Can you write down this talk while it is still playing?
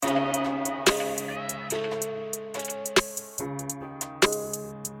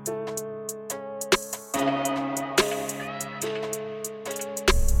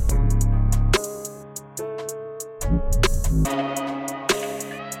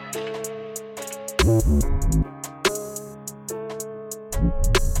My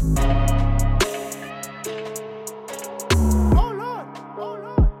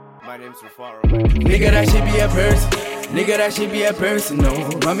name's Rufaro. Nigga, that shit be a person. Nigga, that shit be a person. No,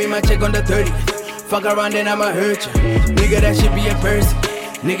 run me my check on the 30. Fuck around then I'ma hurt you. Nigga, that shit be a person.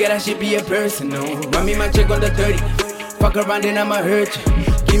 Nigga, that shit be a person. No, run me my check on the 30. Fuck around then I'ma hurt you.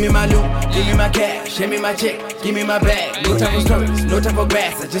 Give me my loot, give me my cash, send me my check, give me my bag. No time for stories, no time for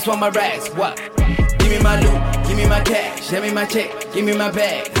grass. I just want my rags. What? Give me my loot, give me my cash, send me my check, give me my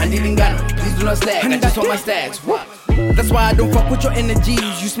bag. I didn't got no, please do not slack. I just want my stacks. What? That's why I don't fuck with your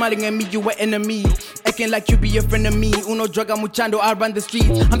energies. You smiling at me, you an enemy. Acting like you be a friend of me. Uno droga muchando, I run the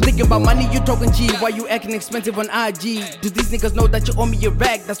streets. I'm thinking about money, you talking cheap. Why you acting expensive on IG? Do these niggas know that you owe me a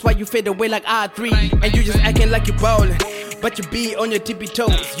rag? That's why you fade away like R3. And you just acting like you ballin', but you be on your tippy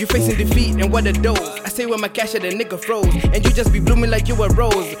toes. You facing defeat and what a dose. I say when my cash at a nigga froze. And you just be blooming like you a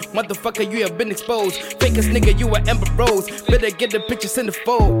rose. Motherfucker, you have been exposed. Fakest nigga, you a Amber Rose. Better get the pictures in the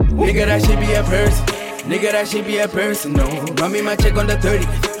fold. Nigga, that shit be a person. Nigga, that shit be a person. No, run me my check on the 30.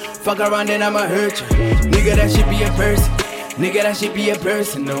 Fuck around then I'ma hurt you. Nigga, that shit be a person. Nigga, that shit be a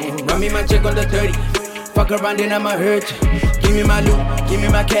person. No, run me my check on the 30. Fuck around then I'ma hurt you. Give me my loot, give me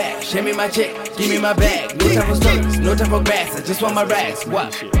my cash, send me my check, give me my bag. No time for stories, no time for grass. I just want my rags.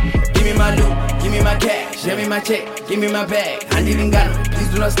 What? Give me my loot, give me my cash, send me my check, give me my bag. I didn't got no, please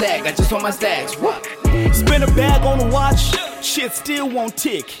do not slack. I just want my stacks. What? Spin a bag on the watch, shit still won't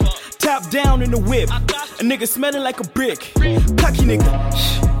tick. Top down in the whip, a nigga smelling like a brick. Cocky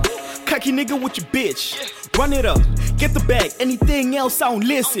nigga with your bitch. Run it up, get the bag, anything else I don't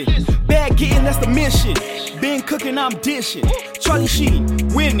listen. Bag getting, that's the mission. Been cooking, I'm dishing. Charlie Sheen,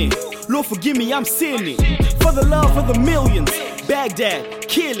 winning. Lord forgive me, I'm sinning. For the love of the millions. Baghdad,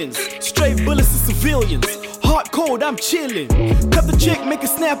 killings. Straight bullets to civilians. Heart cold, I'm chillin'. Cut the chick, make it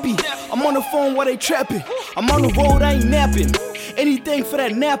snappy. I'm on the phone while they trapping. I'm on the road, I ain't napping. Anything for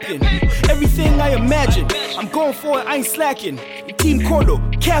that napkin. Everything I imagine. I'm going for it, I ain't slacking. Team Cordo,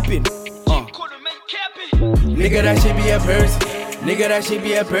 capping. Nigga, that shit be a person. Nigga, that shit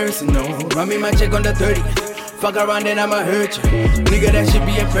be a person. No, run me my check on the 30. Fuck around then I'ma hurt you. Nigga, that shit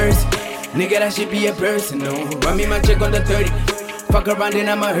be a person. Nigga, that shit be a person. No, run me my check on the 30. Fuck around then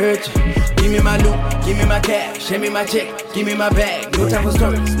I'ma hurt you. Give me my loot, give me my cash, send me my check, give me my bag. No time for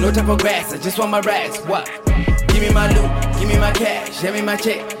stories, no time for grass. I just want my rags. What? Give me my loot, give me my cash, send me my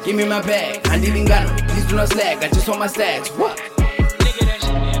check, give me my bag. I didn't got no, please do not slack. I just want my stacks. What? Nigga, that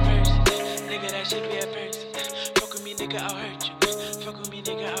shit be a person. Nigga, that shit be a person. Fuck with me, nigga, I'll hurt you. Fuck with me,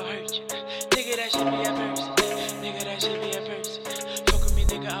 nigga, I'll hurt you. Nigga, that shit be a person. Nigga, that shit be a person. Fuck with me,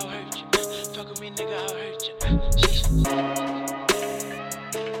 nigga, I'll hurt you. Fuck with me, nigga, I'll hurt you.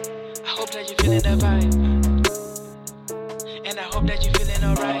 I hope that you feeling the vibe. And I hope that you feeling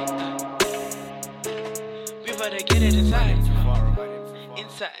alright. We better get it inside.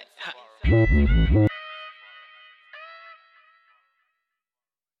 Inside.